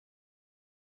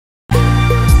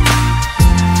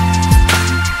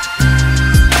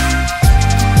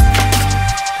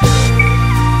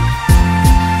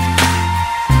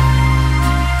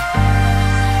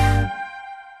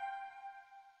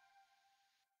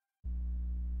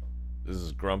This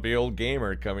is Grumpy Old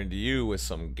Gamer coming to you with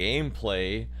some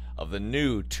gameplay of the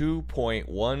new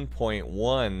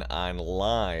 2.1.1 on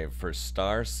live for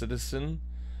Star Citizen.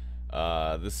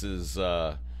 This is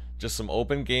just some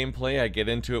open gameplay. I get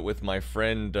into it with my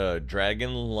friend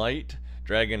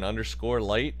Dragon underscore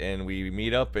Light, and we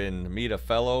meet up and meet a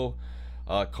fellow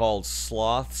called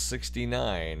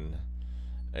Sloth69,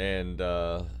 and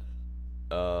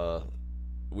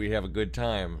we have a good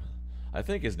time. I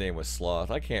think his name was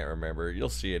Sloth. I can't remember. You'll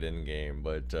see it in game.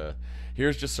 But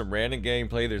here's just some random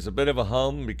gameplay. There's a bit of a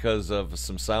hum because of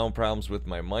some sound problems with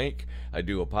my mic. I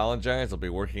do apologize. I'll be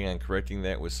working on correcting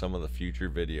that with some of the future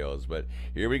videos. But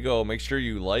here we go. Make sure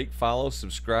you like, follow,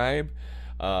 subscribe.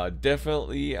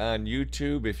 Definitely on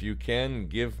YouTube, if you can,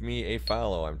 give me a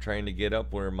follow. I'm trying to get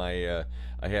up where my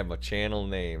I have a channel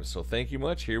name. So thank you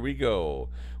much. Here we go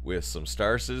with some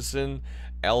Star Citizen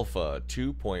Alpha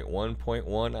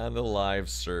 2.1.1 on the live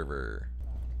server.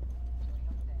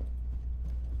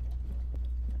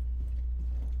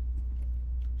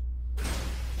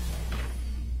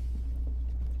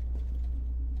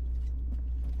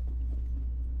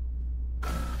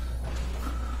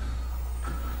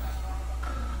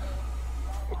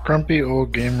 Grumpy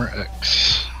Old Gamer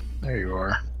X. There you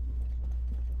are.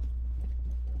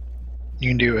 You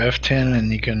can do F10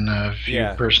 and you can view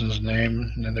person's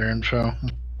name and their info.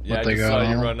 Yeah, I just saw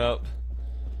you run up.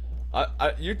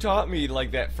 You taught me like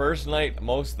that first night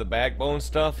most of the backbone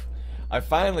stuff. I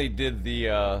finally did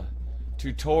the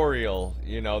tutorial,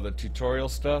 you know, the tutorial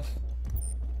stuff.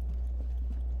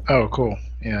 Oh, cool.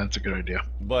 Yeah, that's a good idea.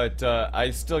 But I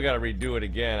still got to redo it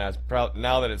again. I was proud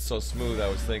now that it's so smooth. I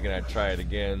was thinking I'd try it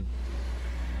again.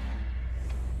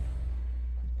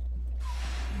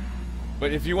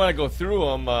 But if you want to go through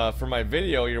them for my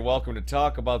video, you're welcome to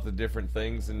talk about the different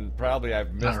things, and probably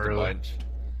I've missed a bunch.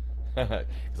 Because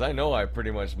I know I pretty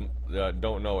much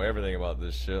don't know everything about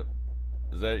this ship.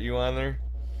 Is that you on there?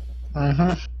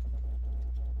 Uh-huh.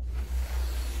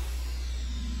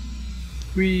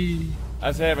 Whee! I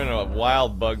was having a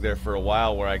wild bug there for a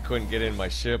while where I couldn't get in my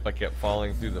ship. I kept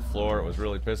falling through the floor. It was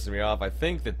really pissing me off. I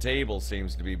think the table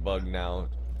seems to be bugged now.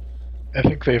 I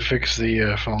think they fixed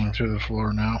the falling through the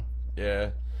floor now. Yeah.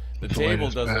 The table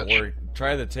doesn't work.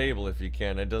 Try the table if you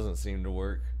can. It doesn't seem to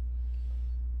work.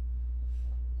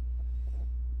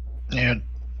 Yeah, it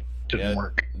didn't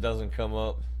work. It doesn't come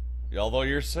up. Although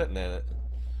you're sitting in it.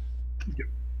 Yep.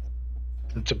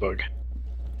 It's a bug.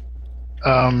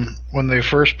 When they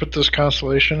first put this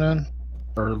constellation in,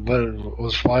 or it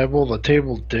was flyable, the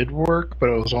table did work, but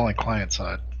it was only client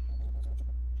side.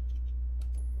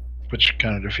 Which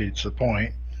kind of defeats the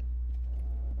point.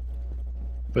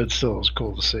 But it still was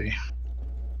cool to see.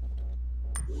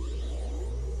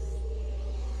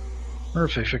 Or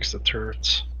if they fix the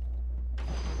turrets.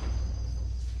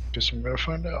 Guess I'm gonna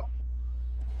find out.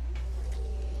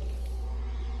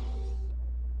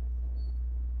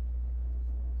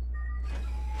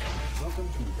 Welcome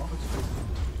to Robert's System.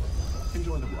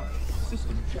 Enjoy the ride.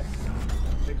 System check.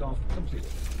 Take off completed.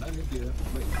 Landing gear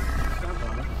ready. Stand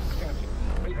by. Scanning.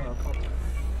 Radar contact.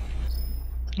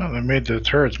 Oh, they made the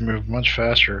turrets move much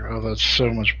faster. Oh, that's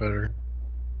so much better.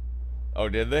 Oh,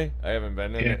 did they? I haven't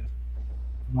been in it.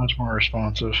 Much more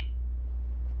responsive.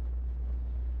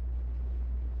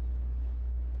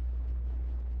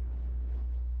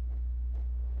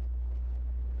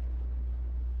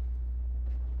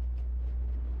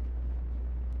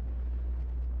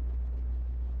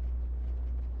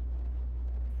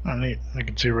 Oh, neat. I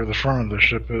can see where the front of the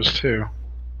ship is, too.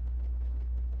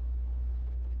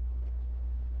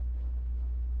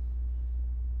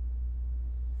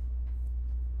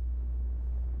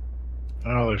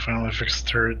 Oh, they finally fixed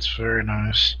the turrets. Very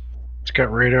nice. It's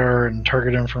got radar and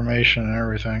target information and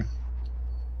everything.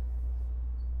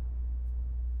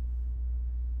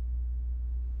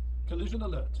 Collision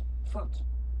alert. Front.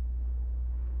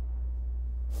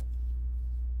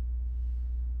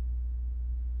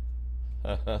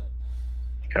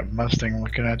 Got Mustang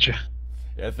looking at you.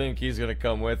 Yeah, I think he's gonna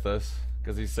come with us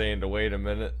because he's saying to wait a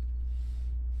minute.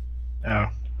 Oh,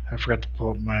 I forgot to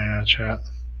pull up my chat.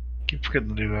 Keep forgetting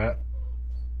to do that.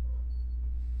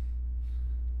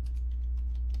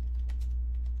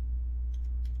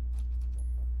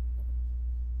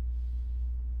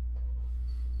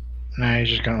 Nah, he's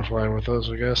just gonna fly with us,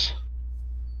 I guess.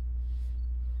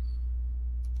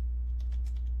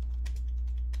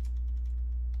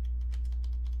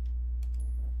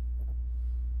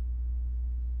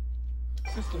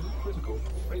 System critical.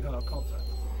 Radar contact.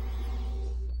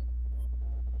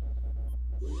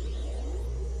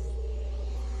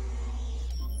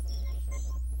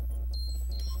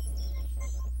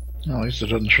 Well, at least it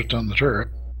doesn't shut down the turret.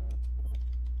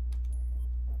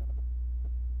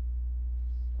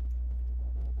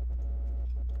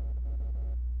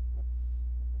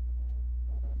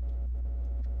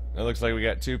 It looks like we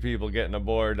got 2 people getting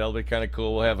aboard. That'll be kind of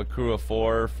cool. We'll have a crew of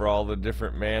 4 for all the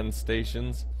different man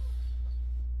stations.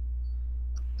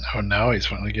 Oh, now he's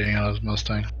finally getting out of his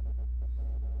Mustang.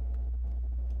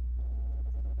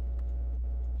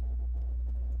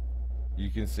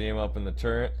 You can see him up in the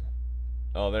turret.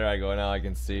 Oh, there I go. Now I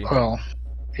can see. Well,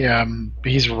 yeah,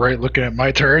 he's right looking at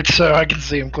my turret, so I can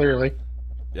see him clearly.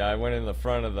 Yeah, I went in the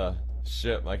front of the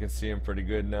ship. I can see him pretty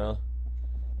good now.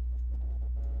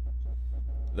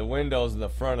 The windows in the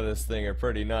front of this thing are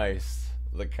pretty nice.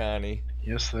 The Connie.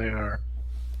 Yes, they are.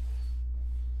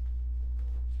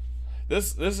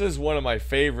 This is one of my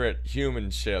favorite human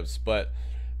ships, but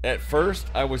at first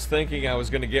I was thinking I was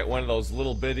going to get one of those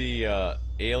little bitty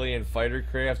alien fighter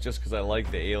crafts just because I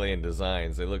like the alien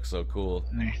designs. They look so cool.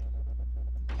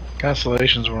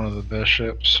 Constellation's one of the best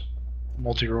ships,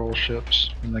 multi-role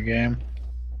ships in the game.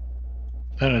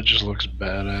 And it just looks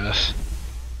badass.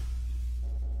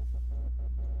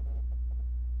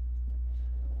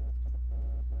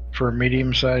 For a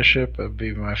medium-sized ship, that'd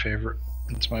be my favorite.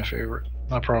 It's my favorite.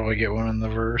 I'll probably get one in the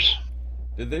verse.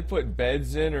 Did they put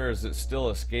beds in, or is it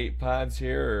still escape pods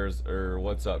here, or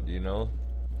what's up? Do you know?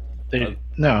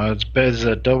 No, it's beds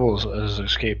that doubles as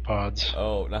escape pods.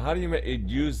 Oh, now how do you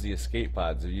use the escape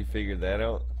pods? Have you figured that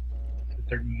out?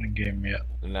 They're not in game yet.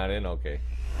 They're not in? Okay.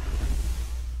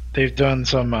 They've done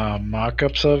some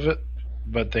mock-ups of it,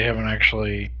 but they haven't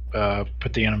actually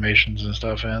put the animations and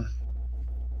stuff in.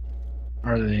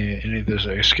 Or any of those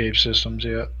escape systems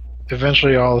yet.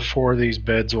 Eventually all 4 of these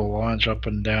beds will launch up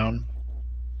and down.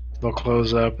 They'll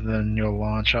close up and then you'll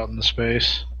launch out into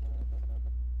space.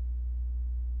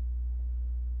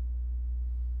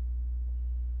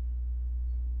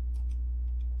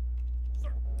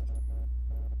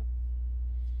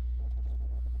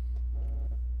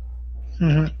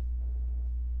 Mm-hmm.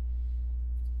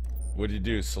 What do you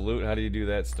do? Salute? How do you do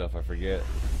that stuff? I forget.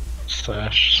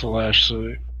 Slash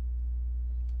salute.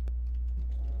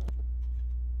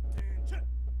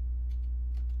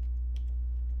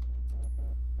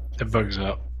 It bugs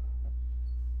out.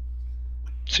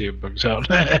 See, it bugs out.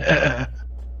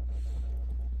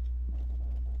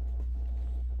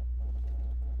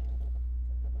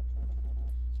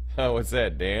 Oh, what's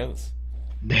that? Dance?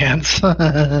 Dance.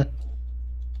 I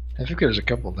think there's a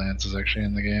couple dances actually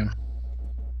in the game.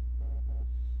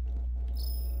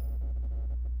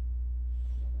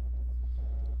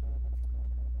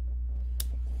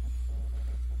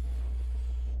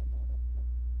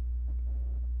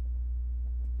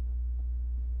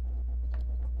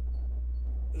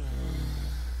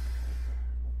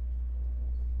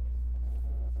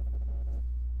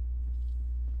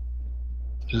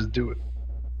 Just do it.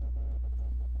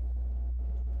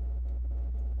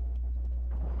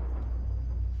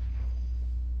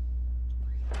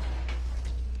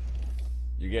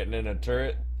 You getting in a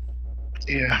turret?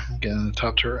 Yeah, I'm getting in the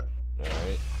top turret.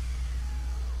 Alright.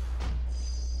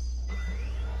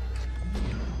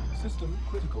 System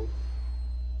critical.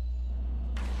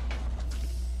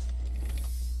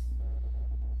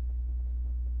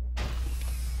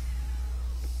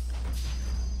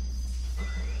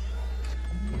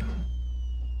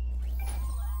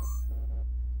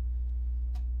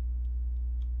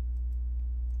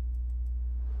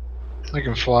 I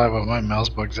can fly, but my mouse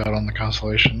bugs out on the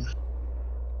Constellation.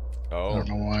 I Oh. don't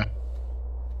know why.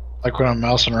 Like when I'm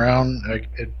mousing around,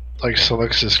 it like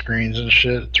selects the screens and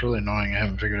shit. It's really annoying. I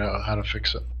haven't figured out how to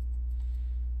fix it.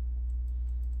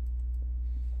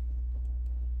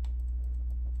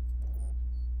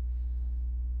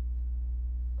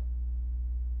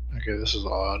 Okay, this is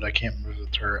odd. I can't move the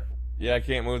turret. Yeah, I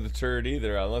can't move the turret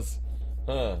either unless...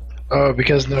 Huh. Oh,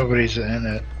 because nobody's in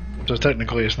it. So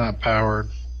technically it's not powered.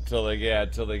 Till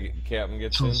the captain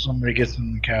gets Until in. somebody gets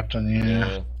in the captain,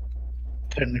 yeah.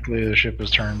 Technically the ship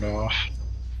is turned off.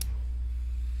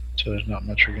 So there's not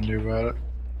much we can do about it.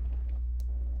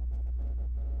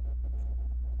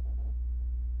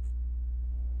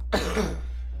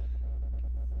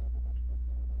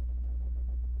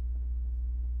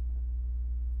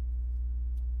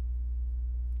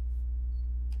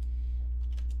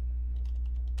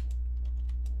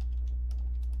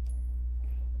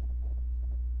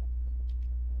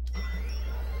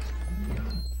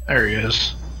 There he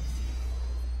is.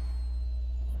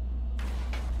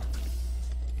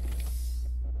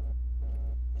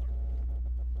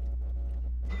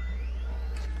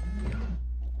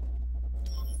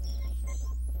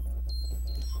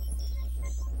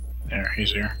 There,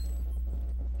 he's here.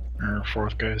 Our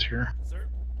 4th guy's here. Sir.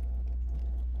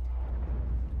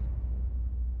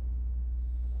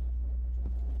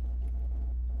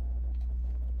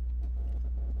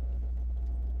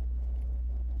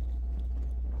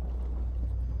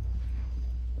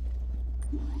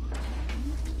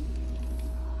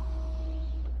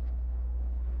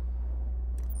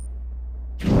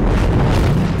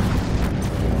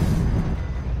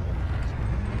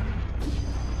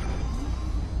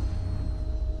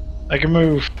 I can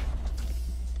move.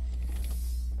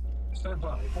 Stand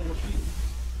by for shield.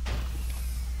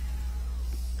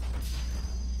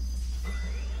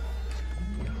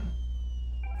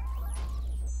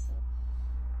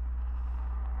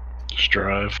 Just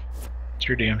drive. It's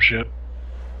your damn ship.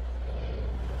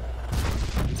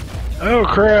 Oh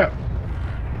crap!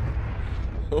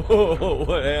 Oh,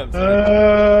 what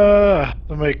happened?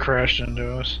 Somebody crashed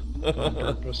into us on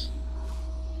purpose.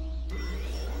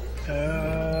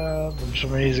 Then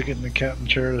somebody needs to get in the captain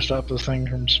chair to stop this thing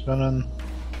from spinning.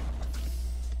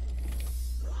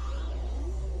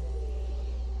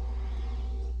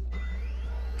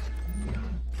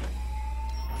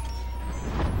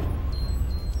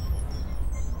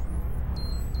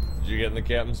 Did you get in the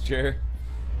captain's chair?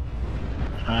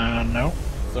 No.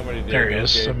 Somebody did. There he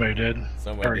is. Okay. Somebody did.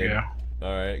 Somebody There we did. go.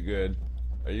 Alright, good.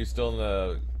 Are you still in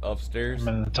the upstairs? I'm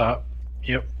in the top.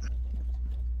 Yep.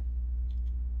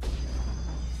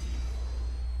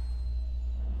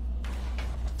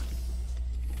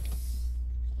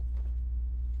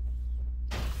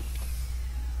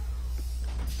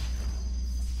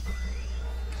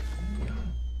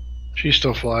 She's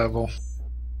still flyable.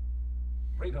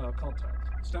 Radar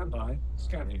contact. Stand by.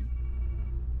 Scanning.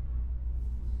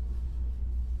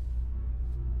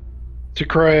 To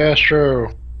cry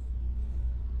Astro.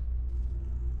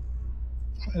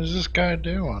 What is this guy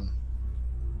doing?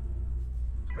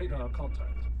 Radar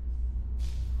contact.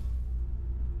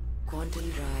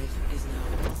 Quantum drive is now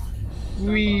on. Stand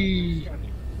by. Whee!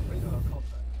 Scanning. Radar contact.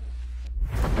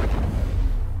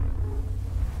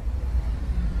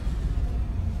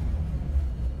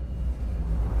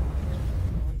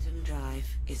 Quantum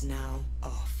drive is now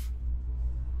off.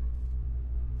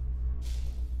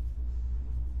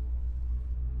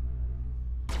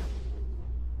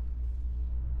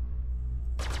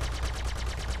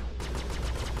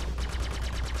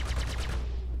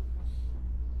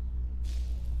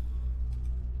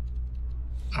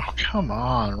 Oh, come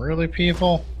on. Really,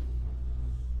 people?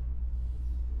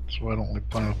 That's why I don't like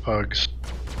playing with pugs.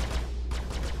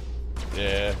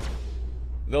 Yeah.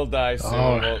 They'll die soon.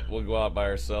 Oh. We'll go out by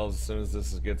ourselves as soon as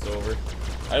this gets over.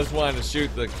 I just wanted to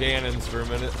shoot the cannons for a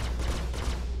minute.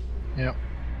 Yep.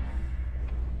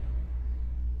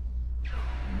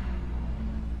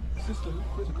 System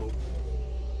critical.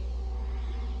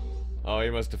 Oh, he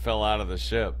must have fell out of the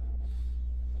ship.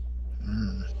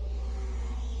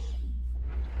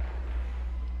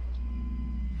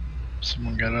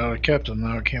 Someone got out of captain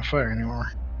now. I can't fire anymore.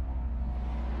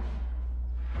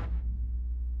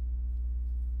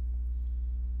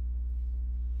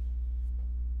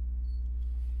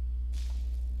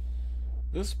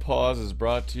 This pause is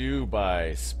brought to you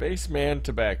by Spaceman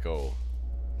Tobacco.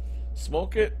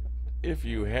 Smoke it if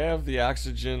you have the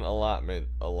oxygen allotment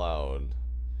allowed.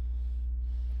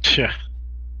 Yeah.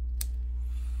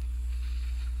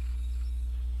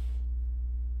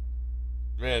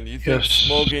 Man, do you think Yes.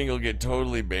 smoking will get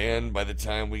totally banned by the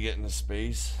time we get into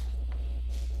space?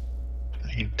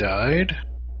 He died?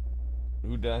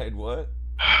 Who died? What?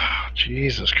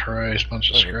 Jesus Christ, bunch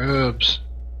of scrubs.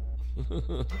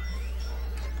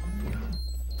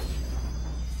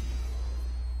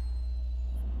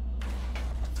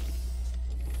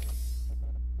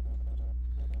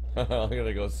 I'm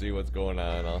gonna go see what's going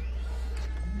on.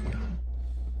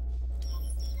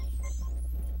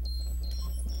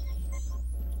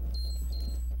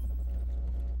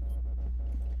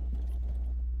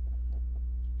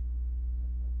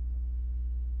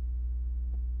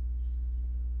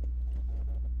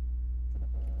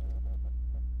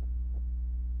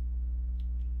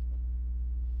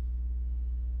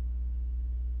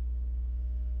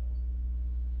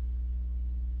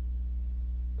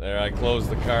 There, I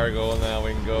closed the cargo and now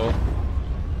we can go.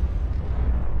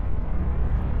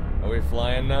 Are we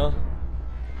flying now?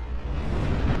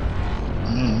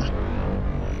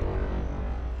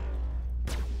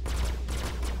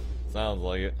 Sounds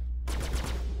like it.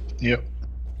 Yep.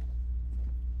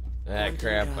 Ah,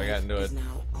 crap, I got into an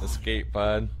escape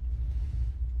pod.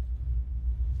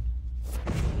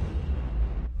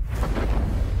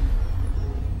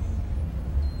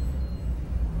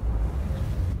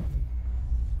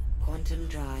 Quantum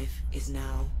drive is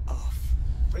now off.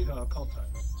 Radar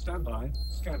contact. Stand by.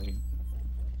 Scanning.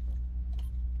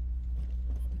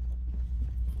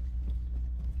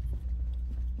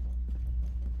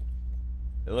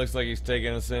 It looks like he's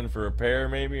taking us in for repair,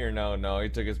 maybe, or no? No, he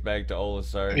took us back to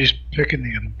Olisar. He's picking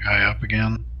the other guy up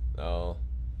again. Oh.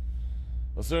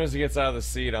 As soon as he gets out of the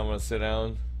seat, I'm gonna sit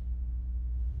down.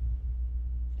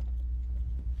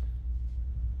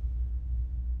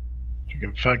 If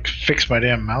you could fix my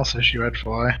damn mouse issue, I'd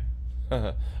fly.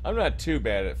 I'm not too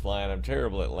bad at flying. I'm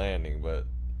terrible at landing, but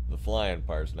the flying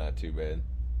part's not too bad.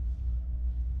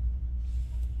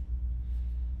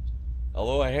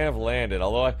 Although I have landed,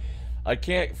 I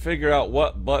can't figure out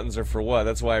what buttons are for what.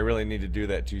 That's why I really need to do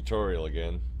that tutorial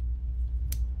again.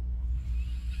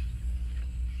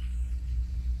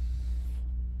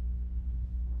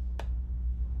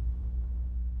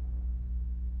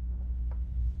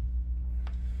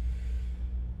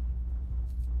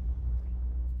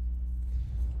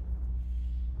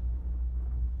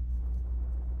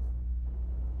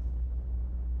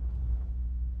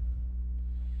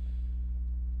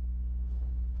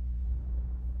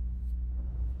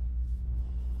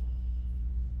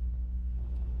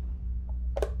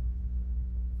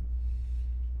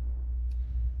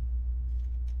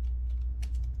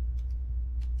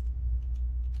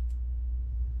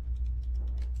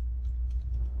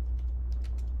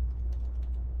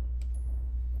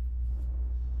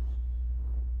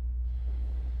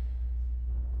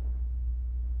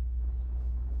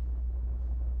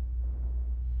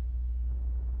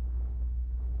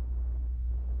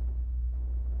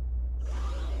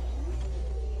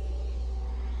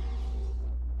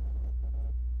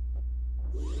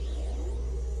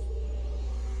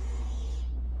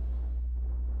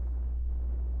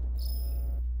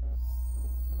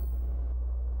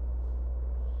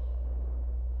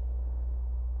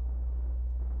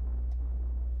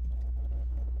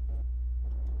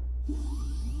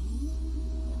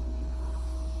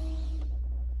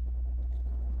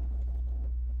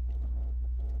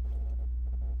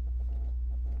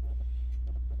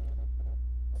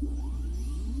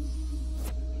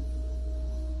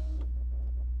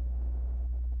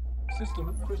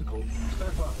 System critical.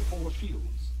 Stand by for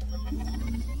shields.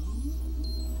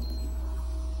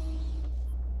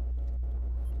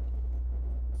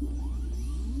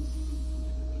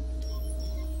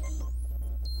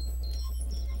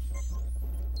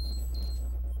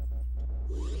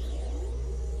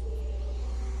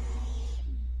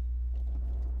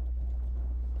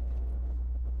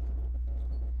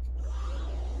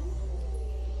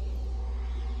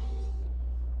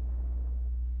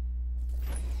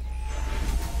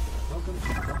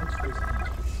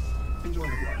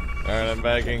 Alright, I'm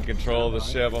back in control of the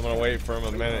ship. I'm gonna wait for him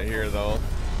a minute here though.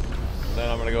 Then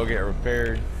I'm gonna go get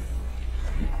repaired.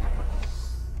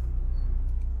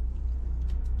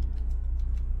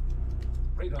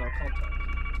 Radar contact.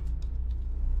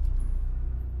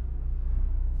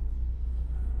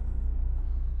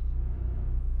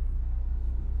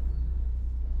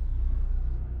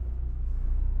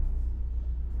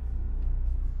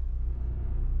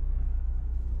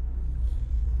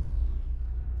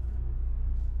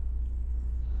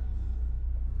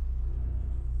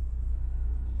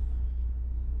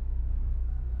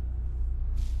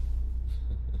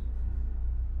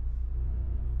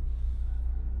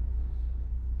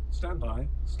 Stand by.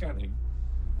 Scanning.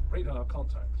 Radar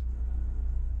contact.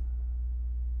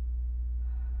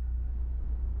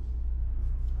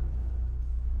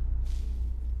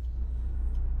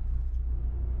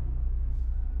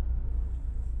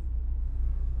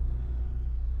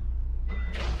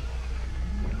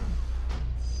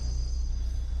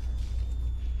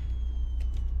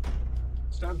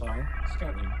 Stand by.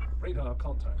 Scanning. Radar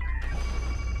contact.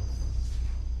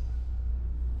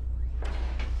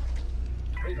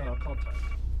 Radar contact.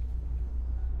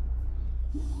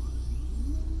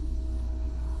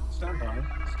 Stand by.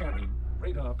 Scanning.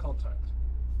 Radar contact.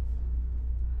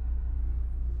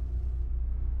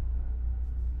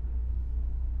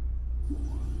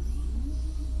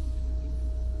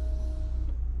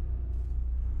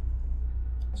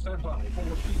 Stand by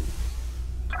for shields.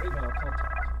 Radar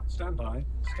contact. Stand by.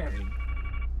 Scanning.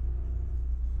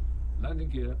 Landing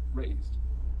gear raised.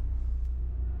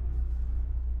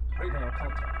 Radar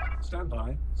contact. Stand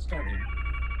by. Scanning.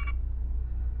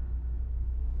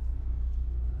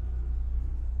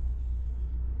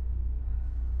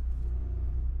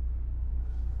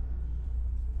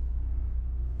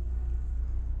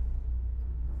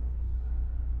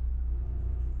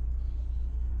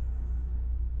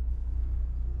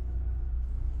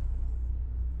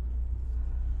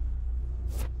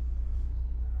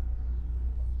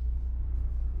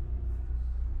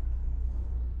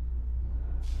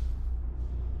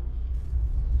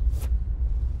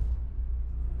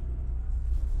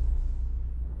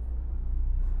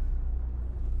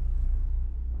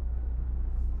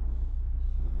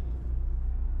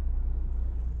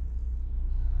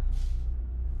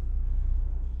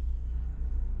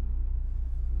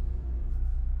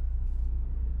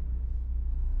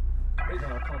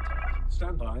 Radar contact.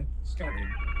 Stand by. Scanning.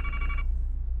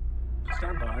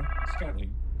 Stand by.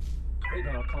 Scanning.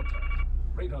 Radar contact.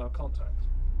 Radar contact.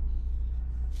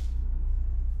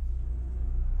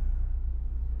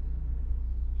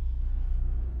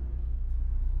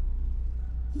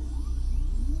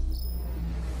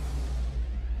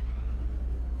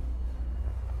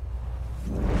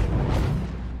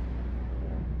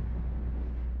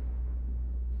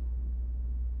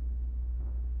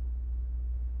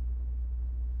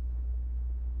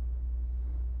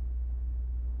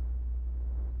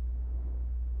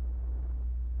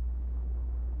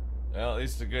 Well, at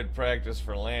least a good practice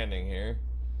for landing here.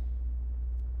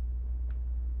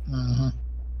 Mm-hmm.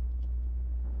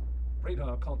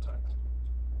 Radar contact.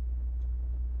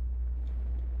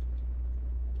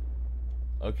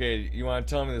 Okay, you want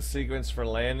to tell me the sequence for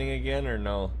landing again, or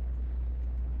no?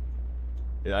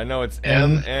 Yeah, I know it's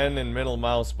M, M. N, and middle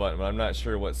mouse button, but I'm not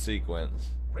sure what sequence.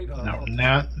 Radar No, contact.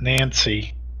 not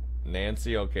Nancy.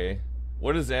 Nancy, okay.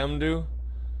 What does M do?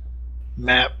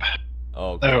 Map.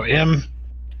 Oh, okay. Oh, M.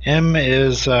 M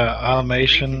is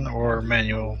automation or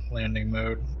manual landing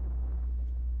mode.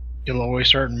 You'll always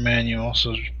start in manual,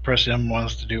 so press M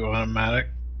once to do automatic.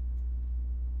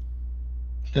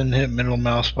 Then hit middle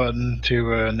mouse button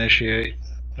to initiate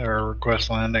or request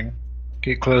landing.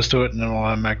 Get close to it and it'll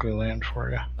automatically land for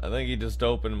you. I think he just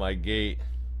opened my gate.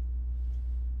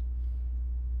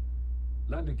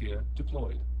 Landing gear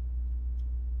deployed.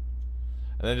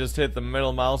 And then just hit the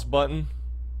middle mouse button.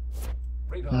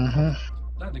 Radar Mm-hmm. contact.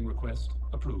 Landing request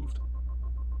approved.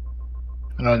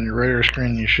 And on your radar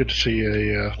screen, you should see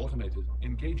a Automated.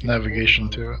 Engaging. navigation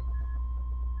autopilot.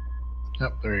 to it.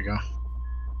 Yep, there you go.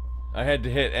 I had to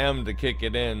hit M to kick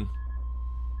it in.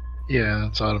 Yeah,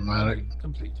 it's automatic. Landing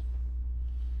complete.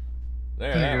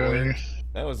 There, There that you go. worked.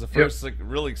 That was the first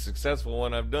really successful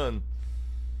one I've done.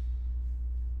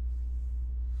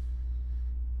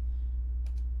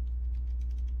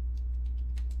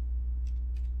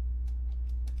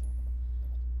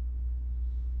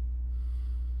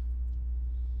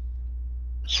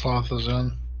 Sloth is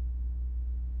in.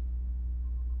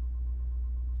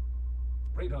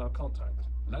 Radar contact.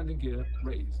 Landing gear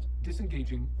raised.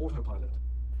 Disengaging autopilot.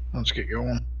 Let's get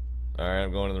going. Alright,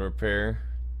 I'm going to the repair.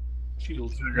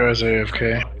 Shields. There goes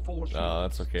AFK. Stand by. Forward Oh,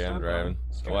 shields. that's okay, I'm Stand by. driving.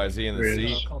 Scan. Why is he in the There it seat?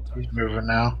 is. Radar contact. He's moving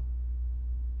now.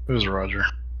 It was Roger.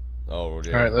 Oh,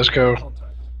 yeah. Alright, let's go. Contact.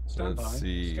 Stand by. Let's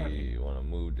see. Scanning. You want to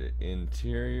move to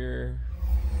interior.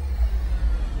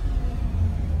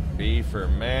 B for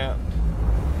map.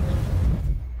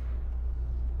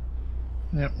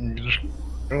 Yep, you just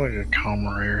go like a comm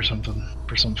array or something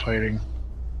for some fighting.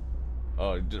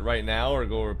 Oh, right now or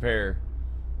go repair?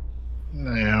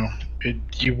 No,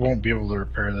 you won't be able to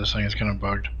repair this thing. It's kind of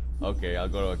bugged. Okay, I'll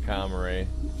go to a comm array.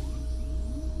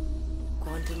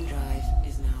 Quantum drive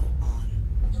is now on.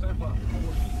 Stand by.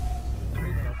 Forward shields.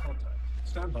 Radar contact.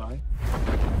 Stand by.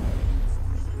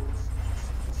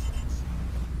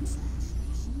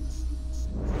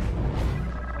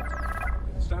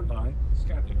 Stand by.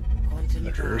 Scanning. Quantum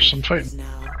There's drive some fighting. is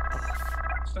now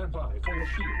off. Stand by. Forward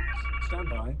shields. Stand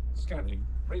by. Scanning.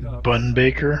 Radar. Bun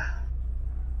Baker.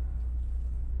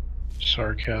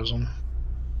 Sarcasm.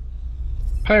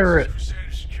 Pirate.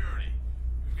 Percentage security.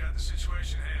 We've got the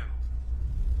situation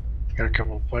handled. Got a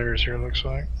couple of players here, looks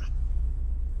like.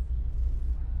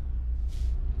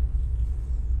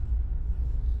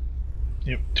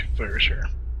 Yep, 2 players here.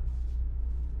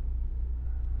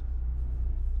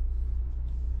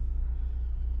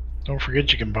 Don't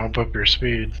forget you can bump up your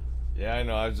speed. Yeah, I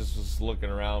know. I was just looking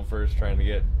around first, trying to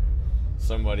get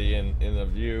somebody in the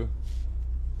view.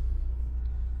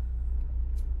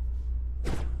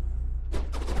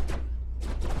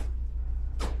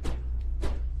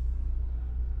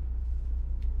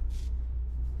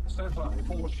 Stand by.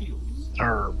 Forward shields.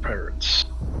 Our pirates.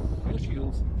 Rear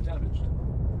shields damaged.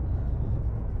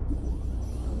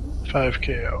 5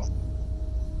 KO.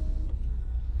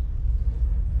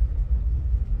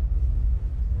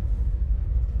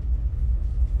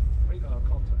 Radar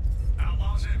contact.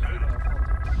 Outlaws inbound. Radar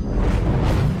contact.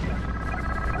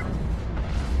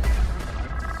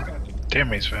 Scanning.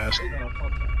 Damn, he's fast. Radar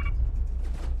contact.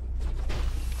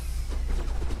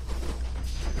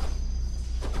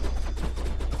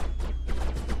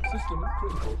 System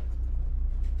critical.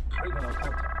 Radar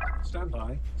contact. Stand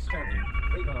by. Scanning.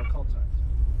 Radar contact.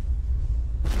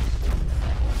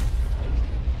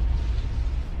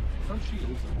 Front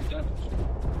shields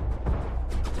damaged.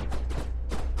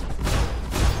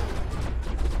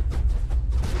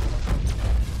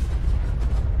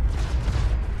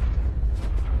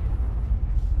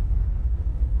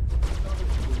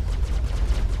 Starboard shields.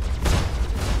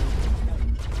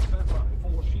 Stand by.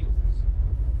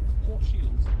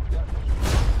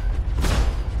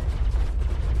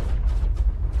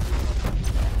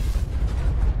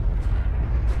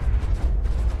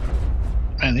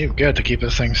 Man, you've got to keep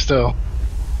this thing still.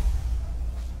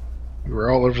 We were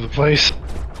all over the place.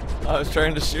 I was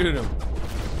trying to shoot him.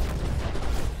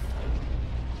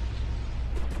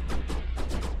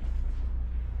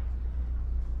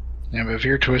 Yeah, but if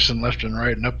you're twisting left and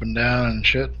right and up and down and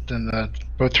shit, then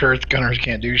both turret gunners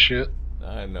can't do shit.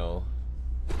 I know.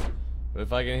 But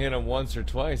if I can hit him once or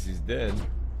twice, he's dead.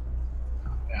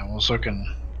 Yeah, well, so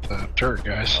can the turret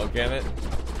guys. Oh, can it?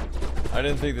 I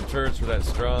didn't think the turrets were that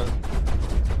strong.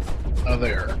 Oh,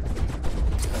 they are.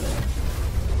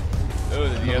 Oh,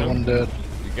 did you get Another one him? dead.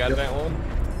 You got that one?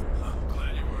 I'm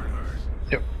glad you weren't hurt.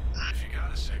 Yep. If you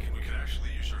got a second, we could actually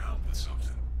use your help with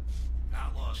something.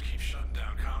 Outlaws keep shutting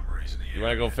down comrays in the You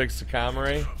wanna go fix the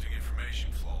comray? Disrupting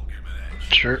information flow, give him an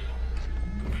edge. Sure.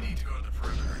 We need to go to the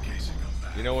perimeter in case it comes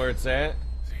back. You know where it's at?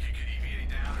 Think you could EV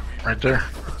down or Right there.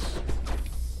 for us?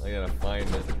 I gotta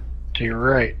find it. To your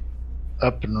right.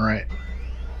 Up and right.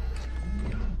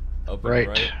 Up and Right.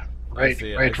 right. I Right,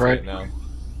 see it. right, I see right. it now.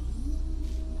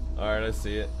 Alright, I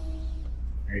see it.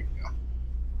 There you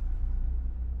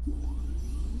go.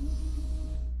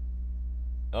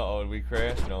 Uh-oh, did we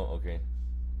crash? No, okay.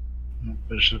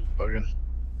 It's just bugging.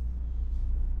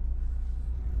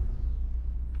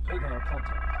 Radar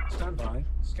contact. Stand by.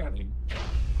 Scanning.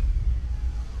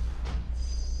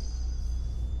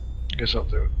 Guess I'll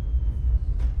do it.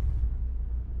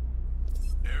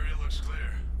 Area looks clear.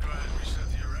 Go ahead and reset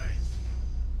the array.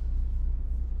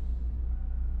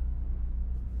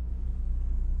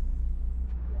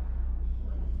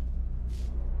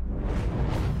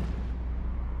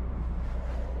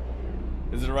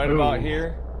 Is it right Ooh. about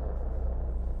here?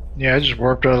 Yeah, I just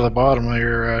warped out of the bottom of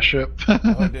your ship.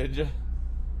 Oh, did you?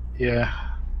 Yeah.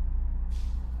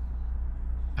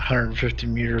 150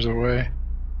 meters away.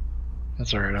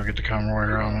 That's alright, I'll get the comm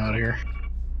wire on out of here.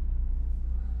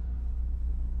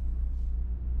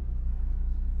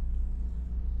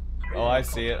 Oh, I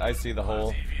see it. I see the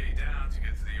hole. Deviate down to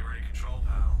get to the array control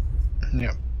panel.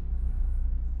 Yep.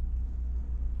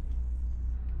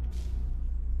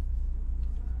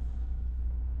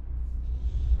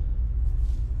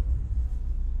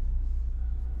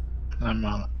 I'm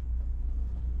on it.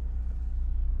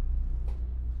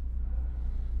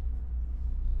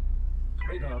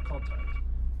 Radar contact.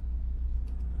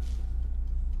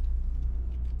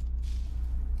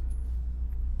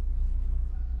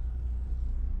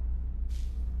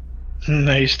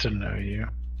 Nice to know you.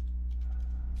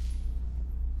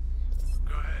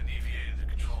 Go ahead and EVA to the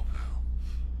control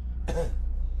panel.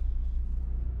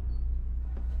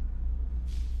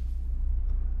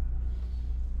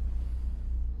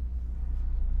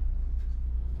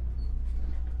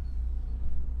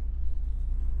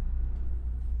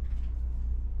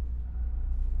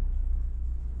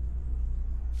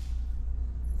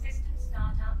 System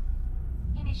startup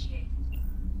initiated.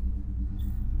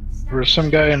 There's some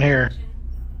guy in here.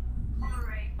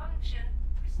 Array function.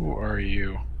 Who are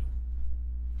you?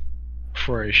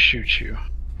 Before I shoot you.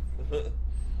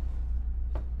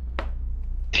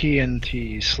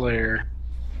 TNT Slayer.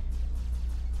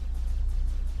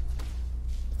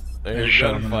 There's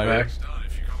Shot him in the gunfire. back. It's done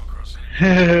if you come across any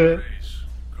arrays.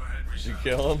 Go ahead and Did you reset.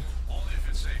 kill him? Only if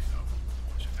it's safe though.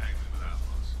 Once you're tangling with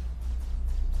outlaws.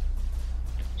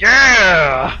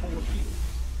 Yeah!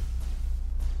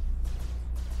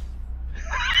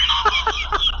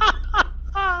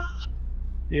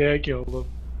 Yeah, I killed the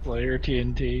player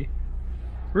TNT.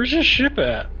 Where's his ship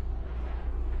at?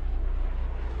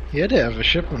 He had to have a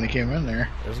ship when he came in there.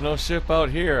 There's no ship out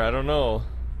here. I don't know.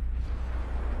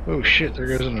 Oh shit, there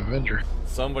goes an Avenger.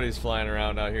 Somebody's flying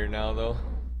around out here now, though.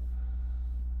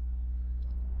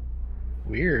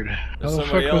 Weird. How There's the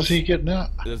somebody fuck was else. he getting out?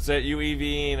 Is that you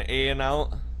EVing A and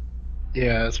out?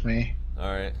 Yeah, that's me.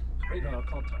 Alright. Radar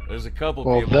contact. There's a couple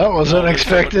Well, people. that was Oh, there's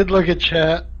unexpected. Look at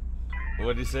chat. somebody-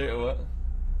 What'd you say? What?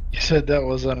 You said that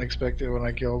was unexpected when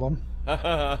I killed him.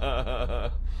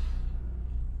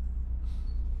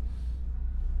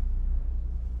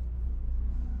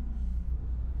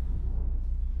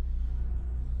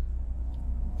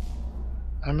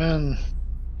 I'm in.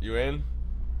 You in?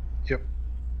 Yep.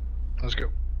 Let's go.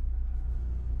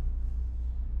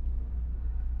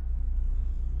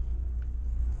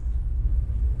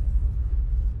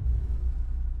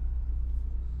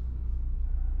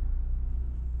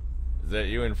 Is that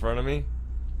you in front of me?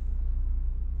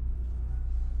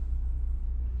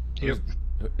 Yep.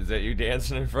 Is that you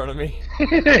dancing in front of me?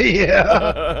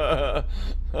 Yeah.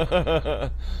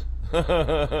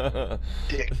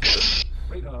 Dicks.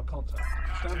 Radar contact.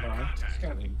 Stand by.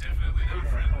 Scanning. Definitely not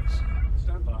Radar friends. contact.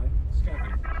 Stand by.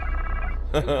 Scanning.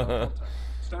 Radar contact.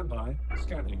 Stand by.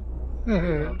 Scanning.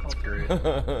 Radar That's contact.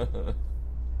 great.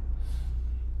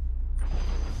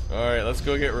 Alright, let's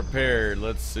go get repaired.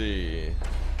 Let's see.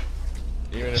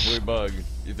 Even if we bug.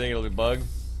 You think it'll be bug?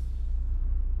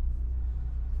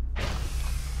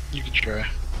 You can try.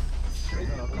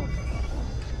 Radar contact.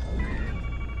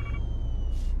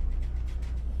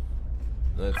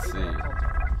 Let's see. Radar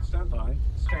contact. Stand by.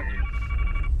 Scanning.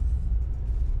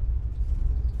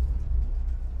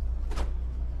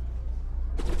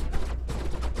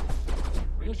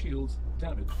 Rear shields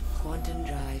damaged. Quantum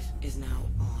drive is now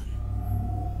on.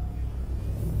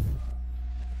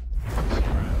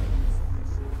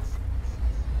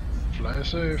 Fly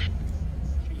safe.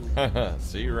 Haha,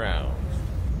 see you around.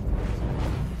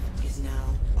 Is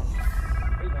now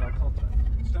off. Radar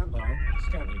contact. Stand by.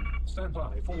 Scanning. Stand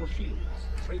by for shields.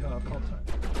 Radar contact.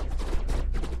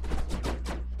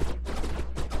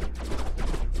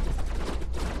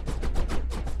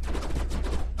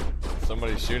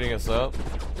 Somebody's shooting us up.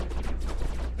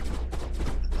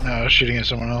 No, I was shooting at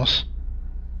someone else.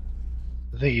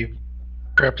 I think he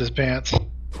crapped his pants.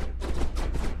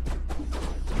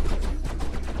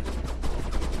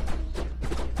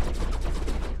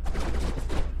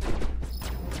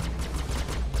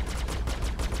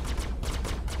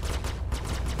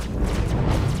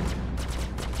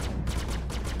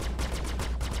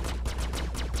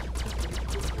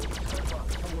 Stand by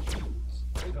for shields.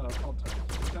 Radar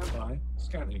contact. Stand by.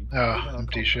 Scanning. Oh, Radar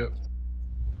empty contact. ship.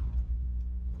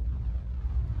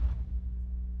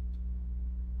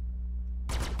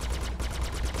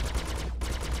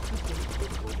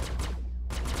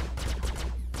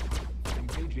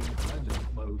 Engaging landing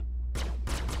mode.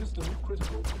 System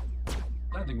critical.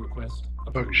 Landing request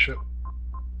Bug approved. ship.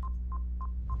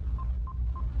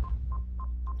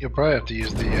 You'll probably have to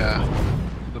use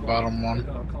the bottom one.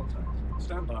 Radar contact.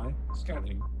 Stand by.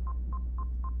 Scanning.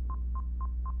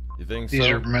 You think These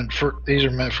so? are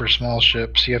meant for small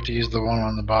ships. You have to use the one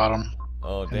on the bottom.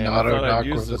 Oh and damn! I auto thought I'd dock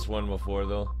used with this one before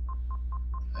though.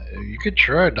 You could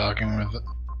try docking with it.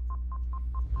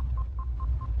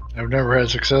 I've never had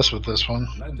success with this one.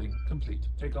 Landing complete.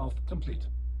 Takeoff complete.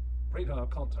 Radar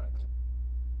contact.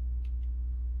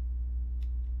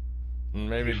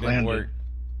 Maybe it You've didn't landed. work.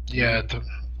 Yeah,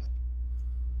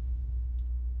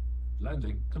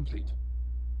 Landing complete.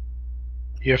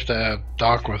 you have to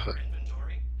dock with it.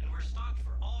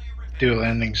 Do a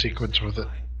landing sequence with it,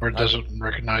 or it doesn't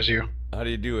recognize you. How do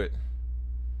you do it?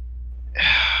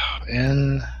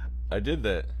 And I did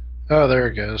that. oh, there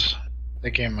it goes. They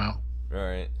came out. All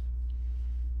right.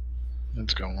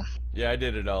 It's going. Yeah, I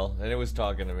did it all, and it was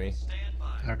talking to me.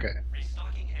 Okay.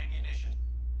 Restocking ammunition.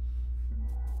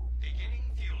 Beginning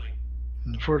fueling.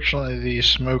 Unfortunately, the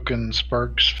smoke and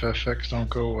sparks effects don't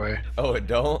go away. Oh, it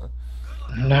don't?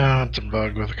 No, it's a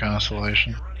bug with the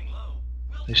Constellation. Running low.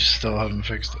 They still haven't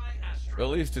fixed it. At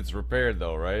least it's repaired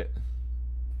though, right?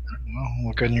 Well,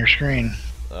 look on your screen.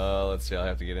 Let's see. I'll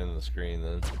have to get into the screen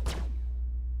then.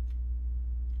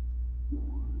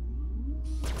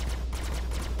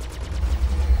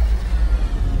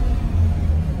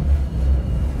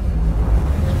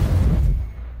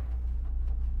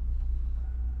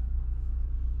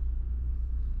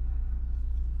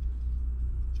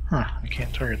 Huh, I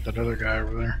can't target that other guy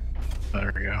over there.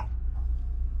 There we go.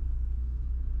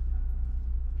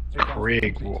 Takeoff Craig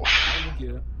complete. Wolf. Landing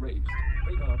gear raised.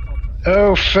 Radar contact.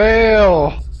 Oh,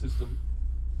 fail! System.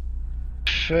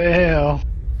 Fail.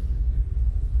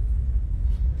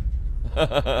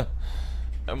 I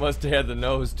must have had the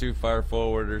nose too far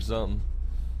forward or something.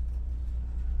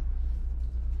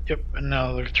 Yep, and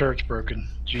now the turret's broken.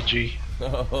 GG.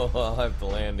 Oh, I'll have to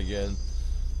land again.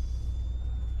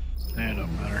 It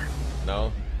don't matter.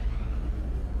 No?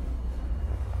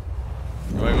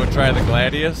 You wanna go try the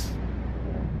Gladius?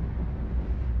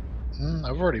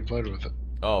 I've already played with it.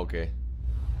 Oh, okay.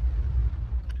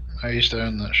 I used to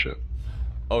own that ship.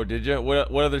 Oh, did you?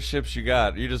 What other ships you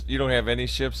got? You don't have any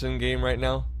ships in game right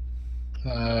now?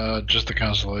 Just the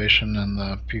Constellation and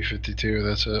the P-52,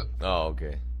 that's it. Oh,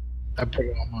 okay. I put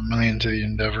all my money into the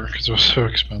Endeavor because it was so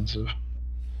expensive.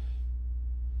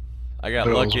 I got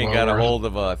But it was lucky and well got a worth it. hold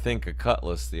of I think a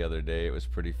Cutlass the other day. It was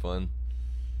pretty fun.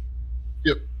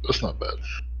 Yep, that's not bad.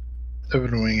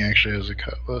 Evan Wing actually has a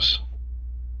Cutlass.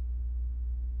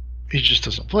 He just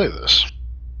doesn't play this.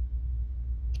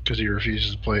 Because he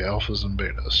refuses to play alphas and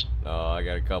betas. Oh, I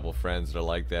got a couple friends that are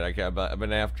like that. I've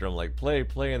been after them like play,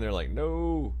 and they're like no.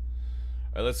 All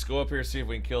right, let's go up here and see if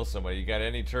we can kill somebody. You got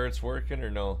any turrets working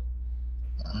or no?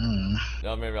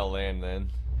 No, maybe I'll land then.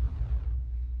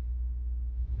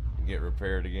 Get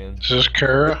repaired again. Is this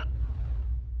Kara?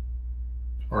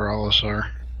 Or LSR?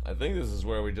 I think this is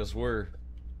where we just were.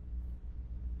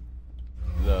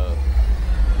 The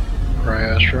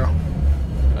Cryastro?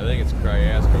 I think it's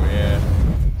Cryastro, yeah.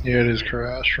 Yeah, it is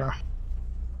Astra.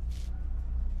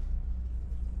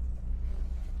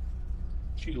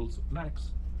 Shields max.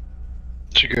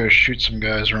 Should go shoot some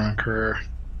guys around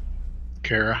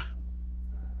Kara.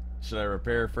 Should I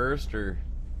repair first or?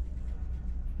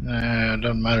 Nah, it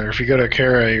doesn't matter. If you go to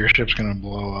Kara, your ship's gonna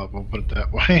blow up. We'll put it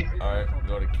that way. Alright,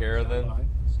 go to Kara then.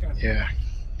 Scanning. Yeah.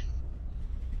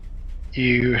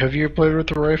 Have you played with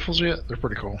the rifles yet? They're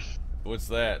pretty cool. What's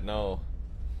that? No.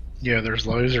 Yeah, there's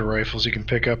laser rifles you can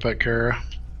pick up at Kara.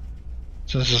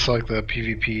 Since it's like the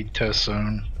PvP test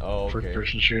zone Oh, for okay.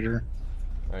 person shooter.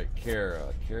 Alright,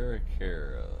 Kara.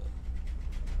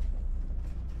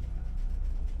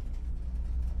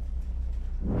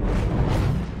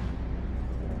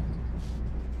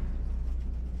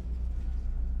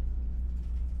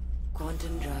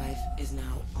 Quantum drive is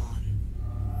now on.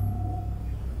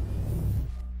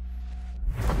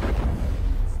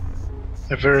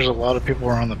 If there's a lot of people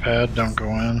around the pad, don't go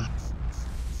in.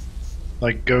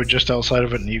 Like, go just outside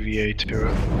of it and EVA to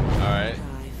it. Alright.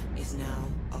 Drive is now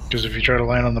off. Because if you try to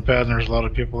land on the pad and there's a lot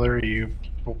of people there, you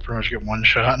will pretty much get one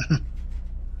shot.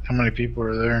 How many people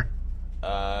are there?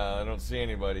 I don't see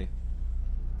anybody.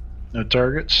 No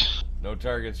targets? No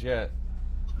targets yet.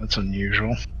 That's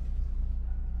unusual.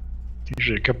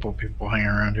 Usually a couple of people hang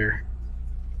around here.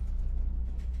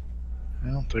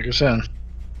 Well, take us in.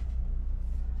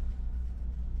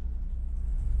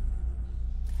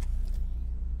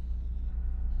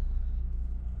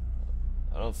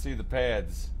 I don't see the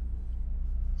pads.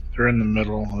 They're in the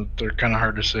middle. They're kind of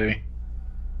hard to see.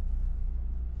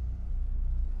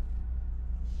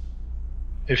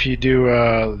 If you do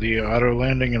the auto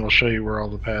landing, it'll show you where all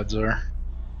the pads are.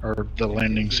 Or the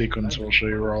landing sequence will show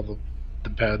you where all the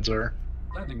pads are.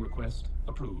 Landing request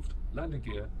approved. Landing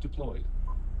gear deployed.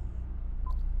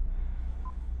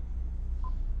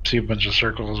 See a bunch of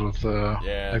circles with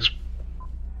Yeah.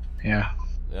 yeah.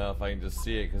 Yeah, if I can just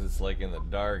see it because it's like in the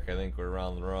dark, I think we're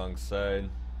around the wrong side.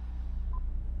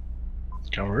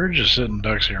 God, we're just sitting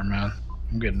ducks here, man.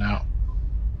 I'm getting out.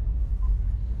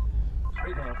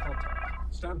 Radar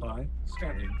contact. Stand by.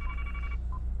 Scanning.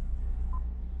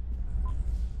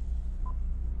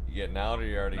 You getting out or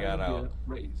you already got Landing out? gear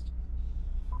raised.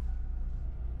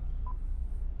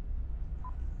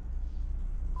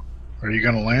 Are you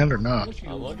gonna land or not?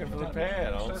 I'm looking for the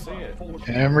pad. I don't see it.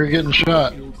 And we're getting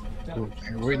shot.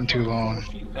 You're waiting too long.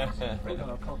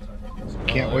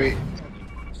 Can't wait.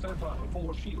 Stand by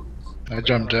for shields. I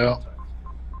jumped out.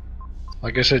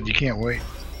 Like I said, you can't wait.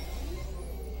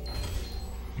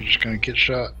 You're just gonna get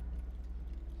shot.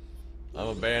 I'm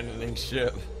abandoning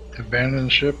ship. Abandon the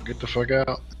ship, get the fuck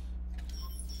out.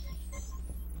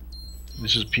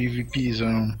 This is PvP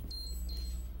zone.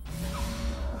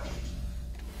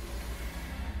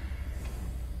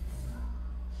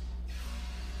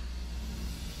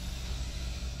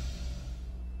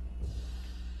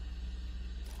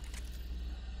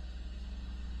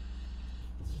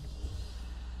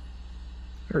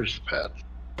 There's the pad.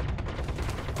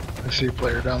 I see a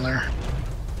player down there.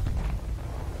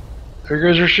 There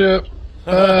goes your ship.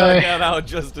 I Bye. got out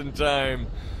just in time.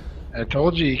 I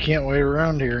told you can't wait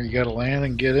around here. You gotta land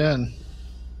and get in.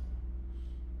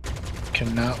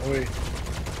 Cannot wait.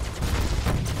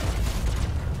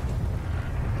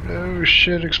 Oh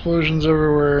shit, explosions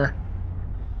everywhere.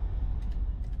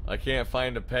 I can't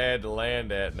find a pad to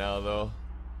land at now, though.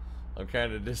 I'm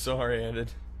kind of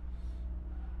disoriented.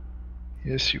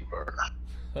 Yes, you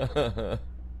are.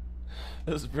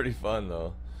 This is pretty fun,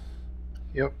 though.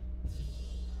 Yep.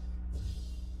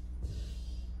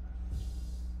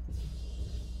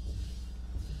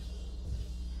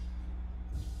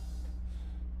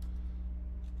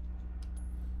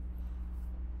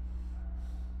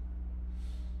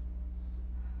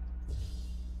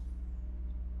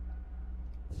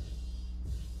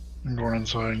 I'm going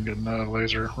inside and getting a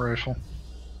laser rifle.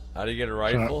 How do you get a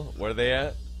rifle? Where are they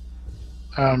at?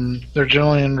 They're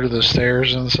generally under the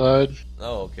stairs inside,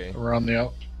 Oh, okay. around the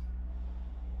out.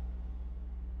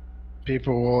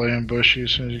 People will ambush you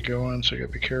as soon as you go in, so you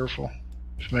gotta be careful.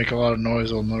 If you make a lot of noise,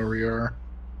 they'll know where you are.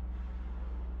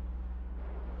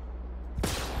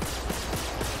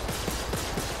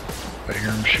 I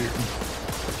hear them shooting.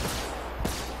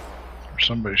 Or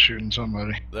somebody's shooting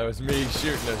somebody. That was me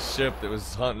shooting a ship that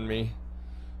was hunting me.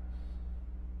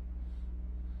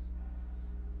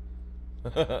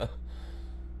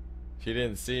 He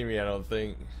didn't see me, I don't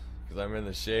think, because I'm in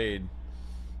the shade.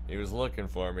 He was looking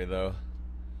for me, though.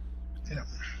 Yep.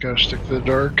 Gotta stick to the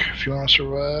dark if you want to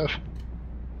survive.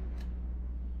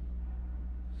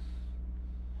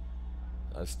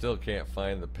 I still can't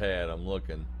find the pad. I'm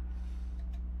looking.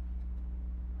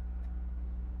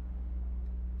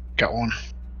 Got one.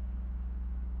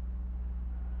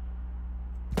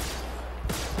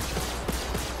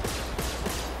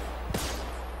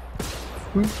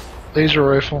 Oop, laser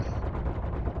rifle.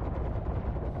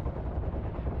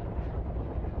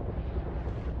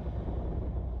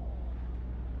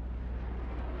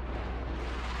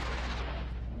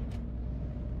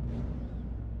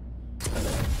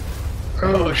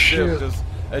 Oh shit!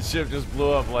 That ship just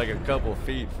blew up like a couple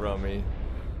feet from me.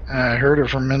 I heard it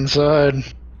from inside.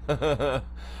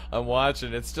 I'm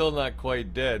watching. It's still not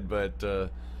quite dead, but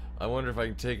I wonder if I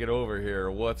can take it over here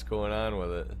or what's going on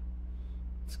with it.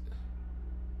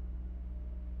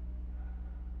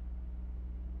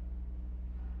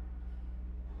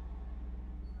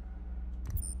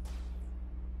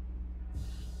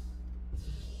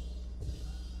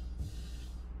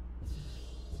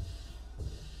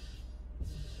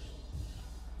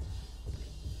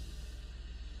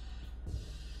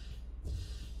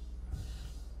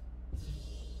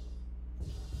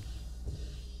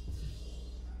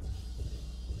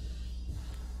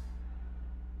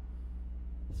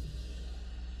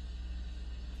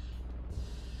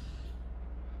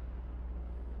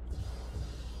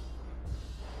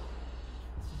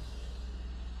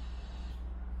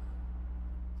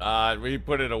 We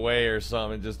put it away or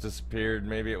something. It just disappeared.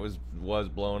 Maybe it was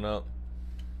blown up.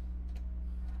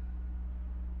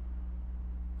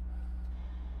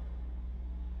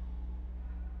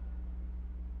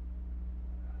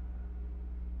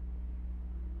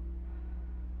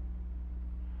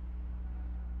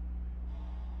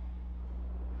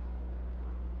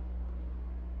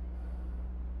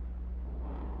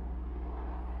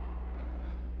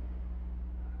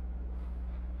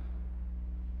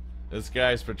 This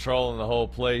guy's patrolling the whole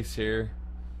place here.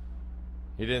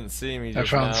 He didn't see me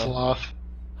just I found now. Sloth.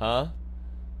 Huh?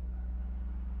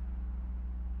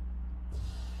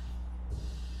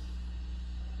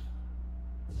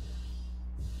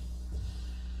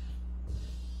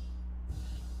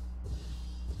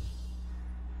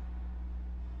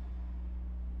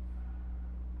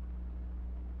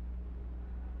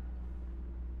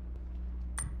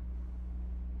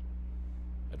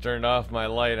 I turned off my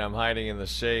light. I'm hiding in the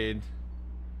shade.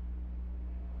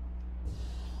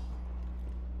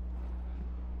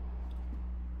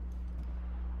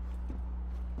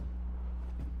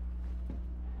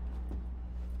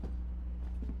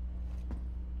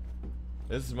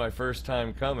 This is my first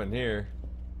time coming here.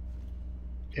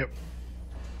 Yep.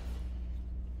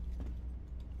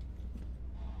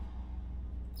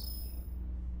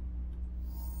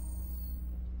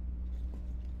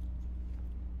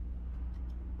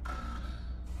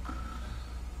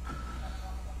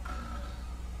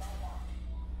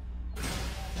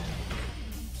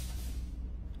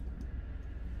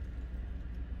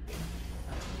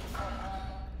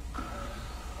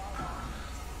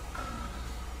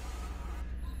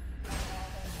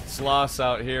 Sloth's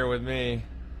out here with me.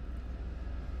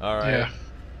 Alright. Yeah.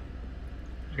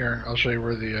 Here, I'll show you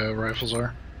where the rifles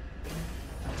are.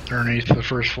 They're underneath the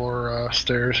first floor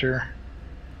stairs here.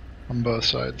 On both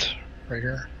sides. Right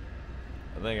here.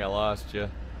 I think I lost you.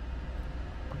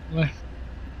 There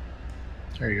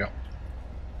you go.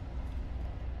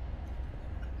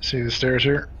 See the stairs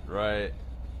here? Right.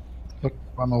 Look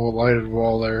on the lighted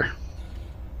wall there.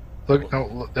 Look, no,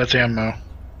 look, that's ammo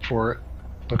for it.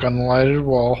 Look on the lighted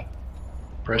wall.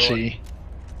 Press Well, E.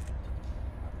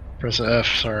 Press F,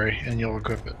 sorry, and you'll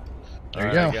equip it. There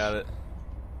you go. I got it.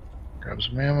 Grab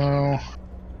some ammo.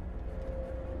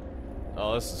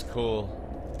 Oh, this is cool.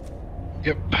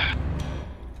 Yep.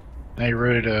 Now you're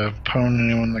ready to pwn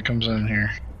anyone that comes in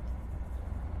here.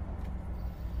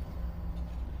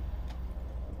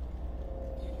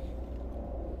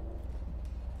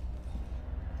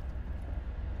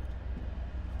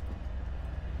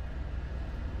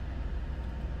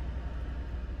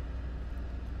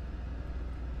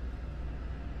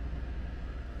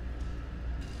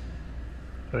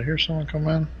 Did I hear someone come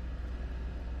in?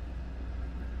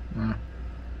 No.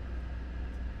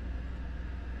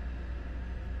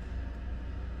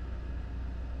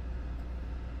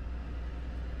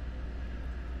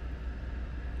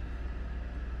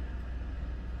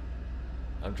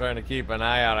 I'm trying to keep an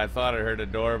eye out. I thought I heard a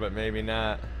door, but maybe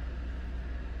not.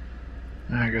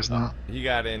 I guess not. He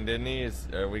got in, didn't he?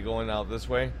 Are we going out this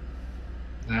way?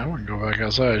 Nah, I wouldn't go back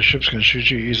outside. The ship's gonna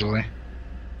shoot you easily.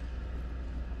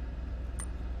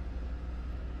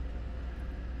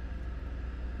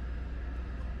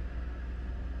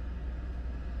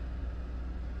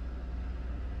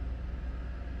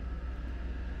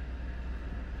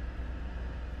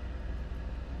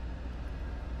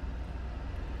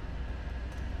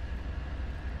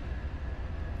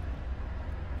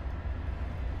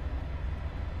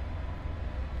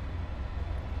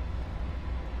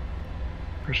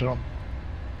 Push it on.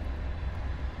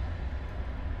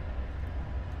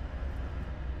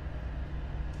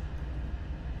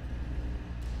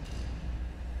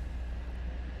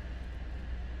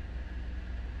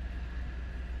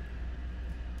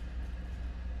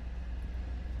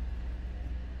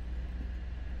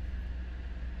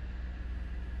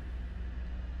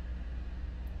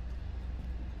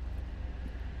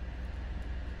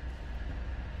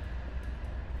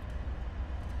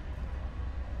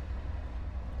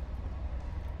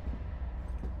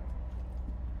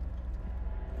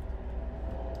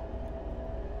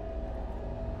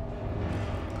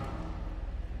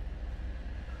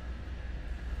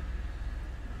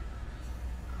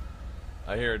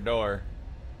 I hear a door.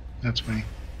 That's me.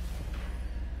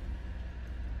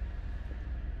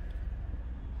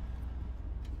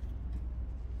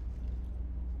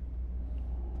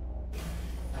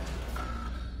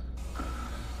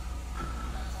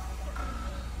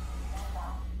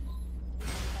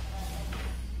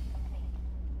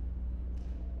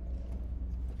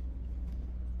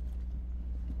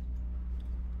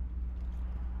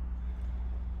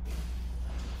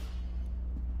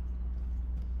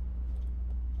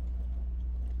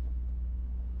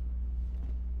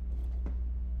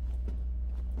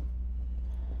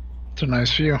 It's a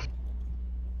nice view.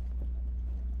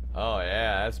 Oh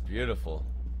yeah, that's beautiful.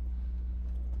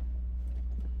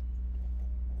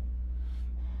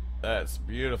 That's a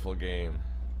beautiful game.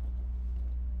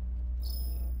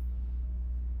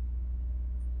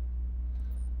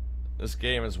 This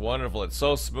game is wonderful. It's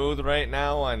so smooth right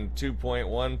now on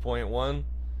 2.1.1.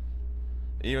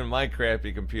 Even my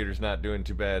crappy computer's not doing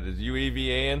too bad. Is you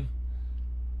EVAing?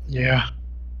 Yeah.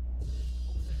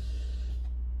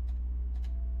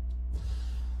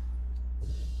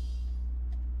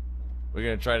 We're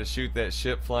gonna try to shoot that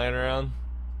ship flying around.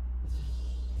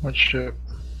 What ship?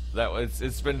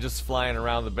 It's been just flying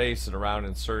around the base and around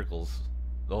in circles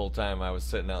the whole time I was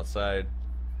sitting outside.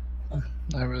 I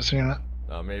haven't seen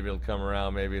it. Maybe it'll come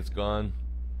around. Maybe it's gone.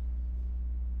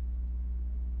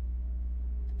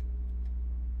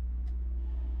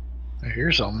 I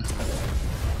hear something.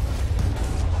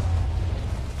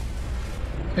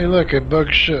 Hey, look, a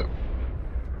bug ship.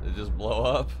 Did it just blow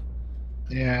up?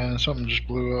 Yeah, something just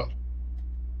blew up.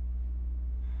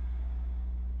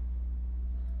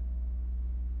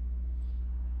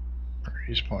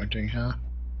 He's pointing, huh?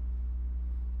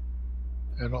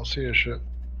 I don't see a ship.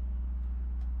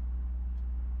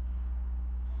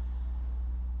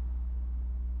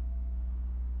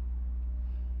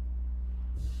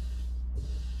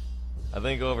 I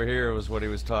think over here was what he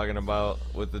was talking about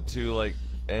with the two like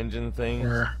engine things.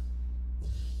 Where?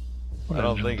 What I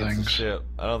don't engine think it's a things? ship.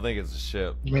 I don't think it's a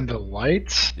ship. You mean the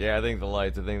lights? Yeah, I think the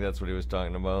lights. I think that's what he was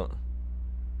talking about.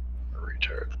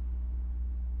 Retard.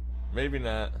 Maybe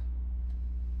not.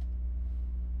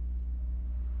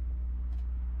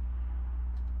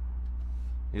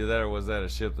 Either that or was that a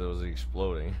ship that was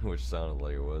exploding, which sounded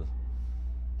like it was.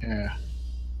 Yeah.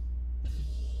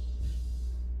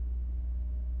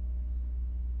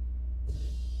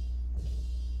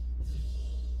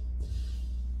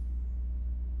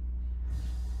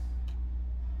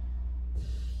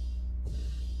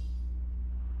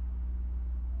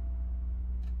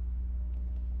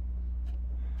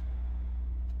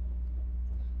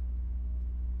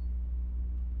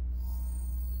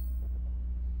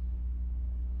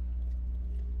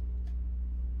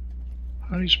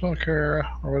 How do you spell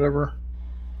Carrera or whatever?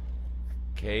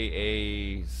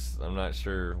 K-A... I'm not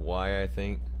sure why, I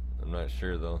think. I'm not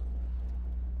sure, though.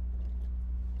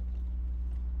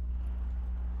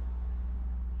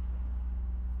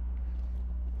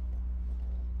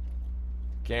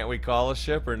 Can't we call a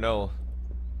ship or no?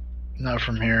 Not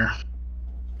from here.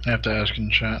 I have to ask in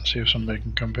chat, see if somebody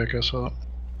can come pick us up.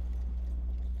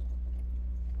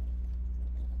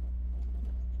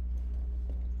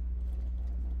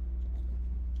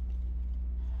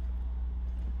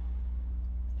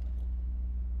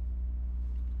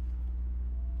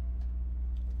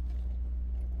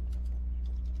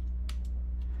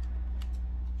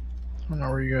 I don't know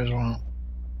where you guys want.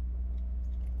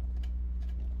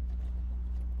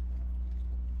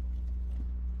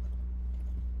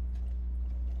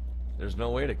 There's no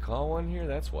way to call one here?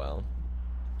 That's wild.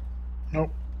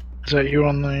 Nope. Is that you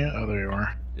on the... Oh, there you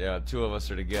are. Yeah, two of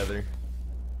us are together.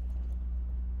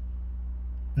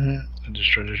 I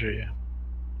just tried to shoot you.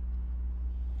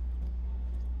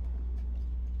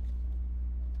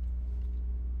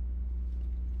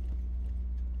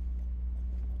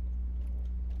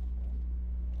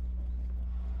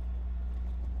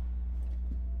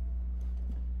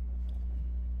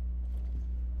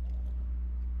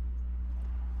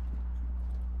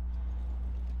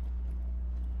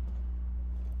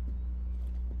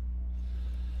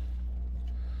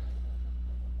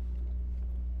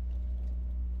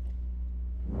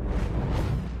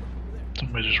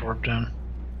 Somebody just warped in.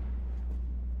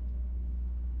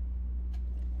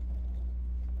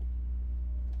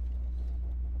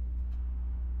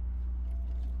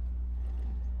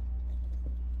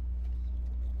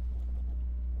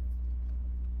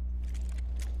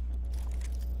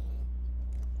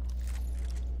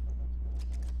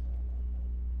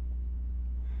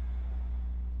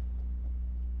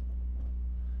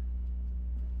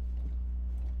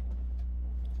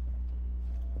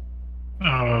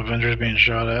 Oh, Avengers being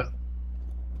shot at.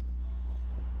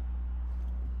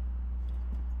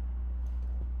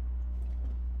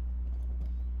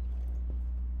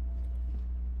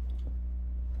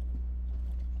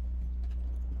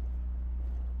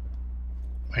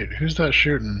 Wait, who's that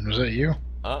shooting? Was that you?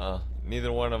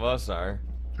 Neither one of us are.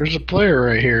 There's a player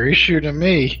right here. He's shooting at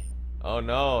me. Oh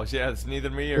no, yeah, it's neither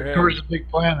me or Look him. towards the big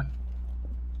planet.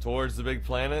 Towards the big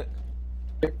planet?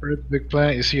 Where's the big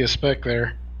planet? You see a speck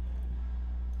there.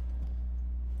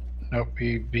 Nope,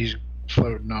 he's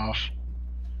floating off.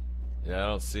 Yeah, I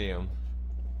don't see him.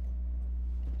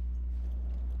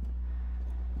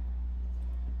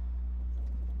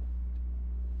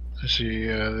 I see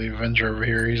the Avenger over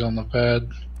here. He's on the pad.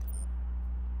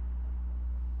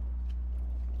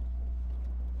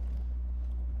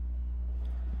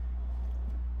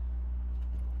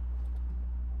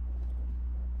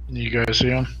 You guys see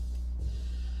him?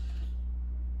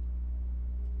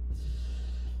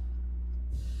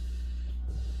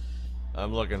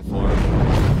 I'm looking for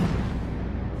him.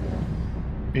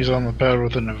 He's on the pad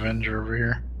with an Avenger over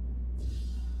here.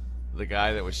 The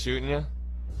guy that was shooting you?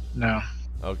 No.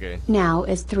 Okay. Now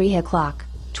is 3 o'clock,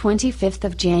 25th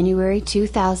of January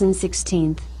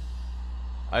 2016.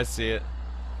 I see it.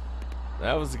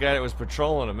 That was the guy that was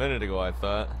patrolling a minute ago, I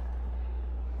thought.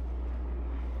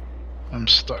 I'm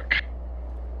stuck.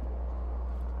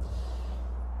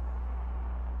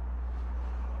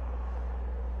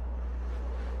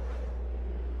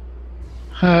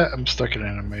 I'm stuck in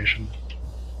animation.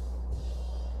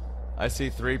 I see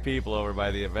 3 people over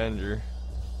by the Avenger.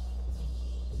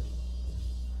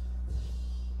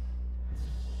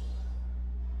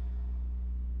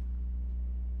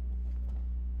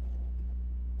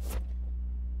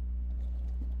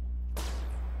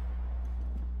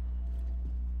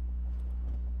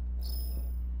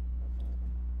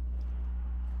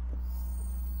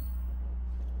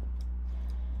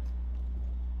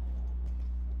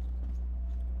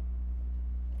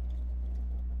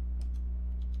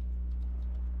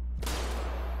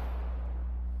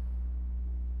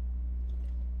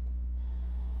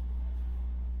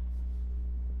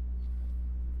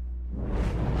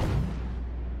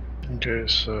 Okay,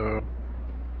 so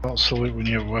don't salute when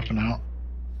you have a weapon out.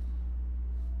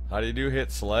 How do you do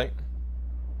hit select?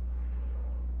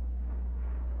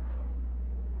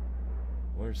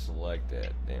 Where's select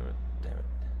at? Damn it. Damn it.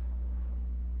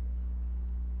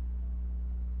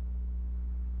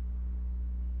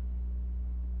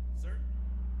 Sir?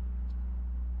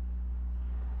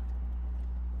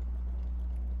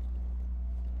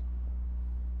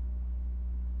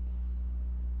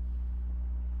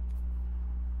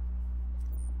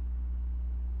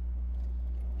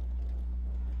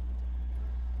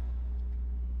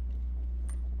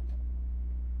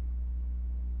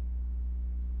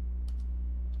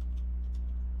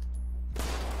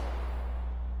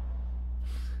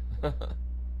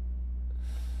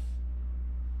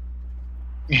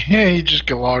 Yeah, he just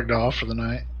got logged off for the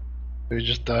night. He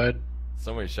just died.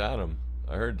 Somebody shot him.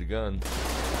 I heard the gun.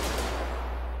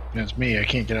 And it's me. I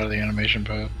can't get out of the animation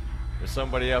pad. There's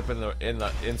somebody up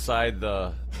inside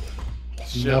the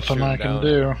ship. Nothing I shooting can down.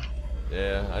 do.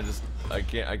 Yeah, I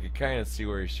can kind of see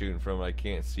where he's shooting from, but I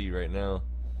can't see right now.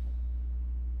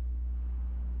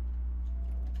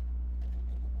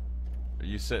 Are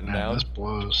you sitting Man, down? this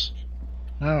blows.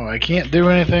 No, I can't do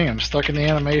anything. I'm stuck in the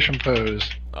animation pose.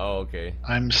 Oh, okay.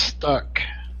 I'm stuck.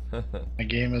 My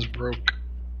game is broke.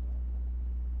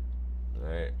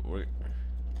 Alright,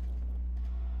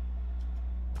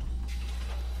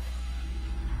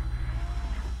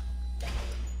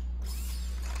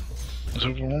 So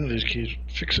one of these keys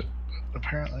would fix it, but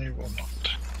apparently it will not.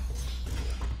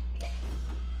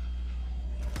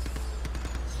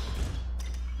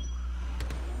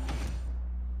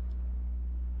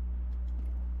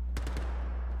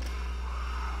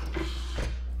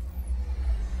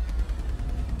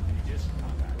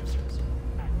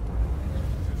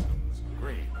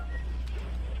 Great.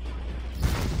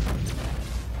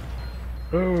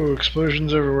 Oh,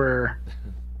 explosions everywhere.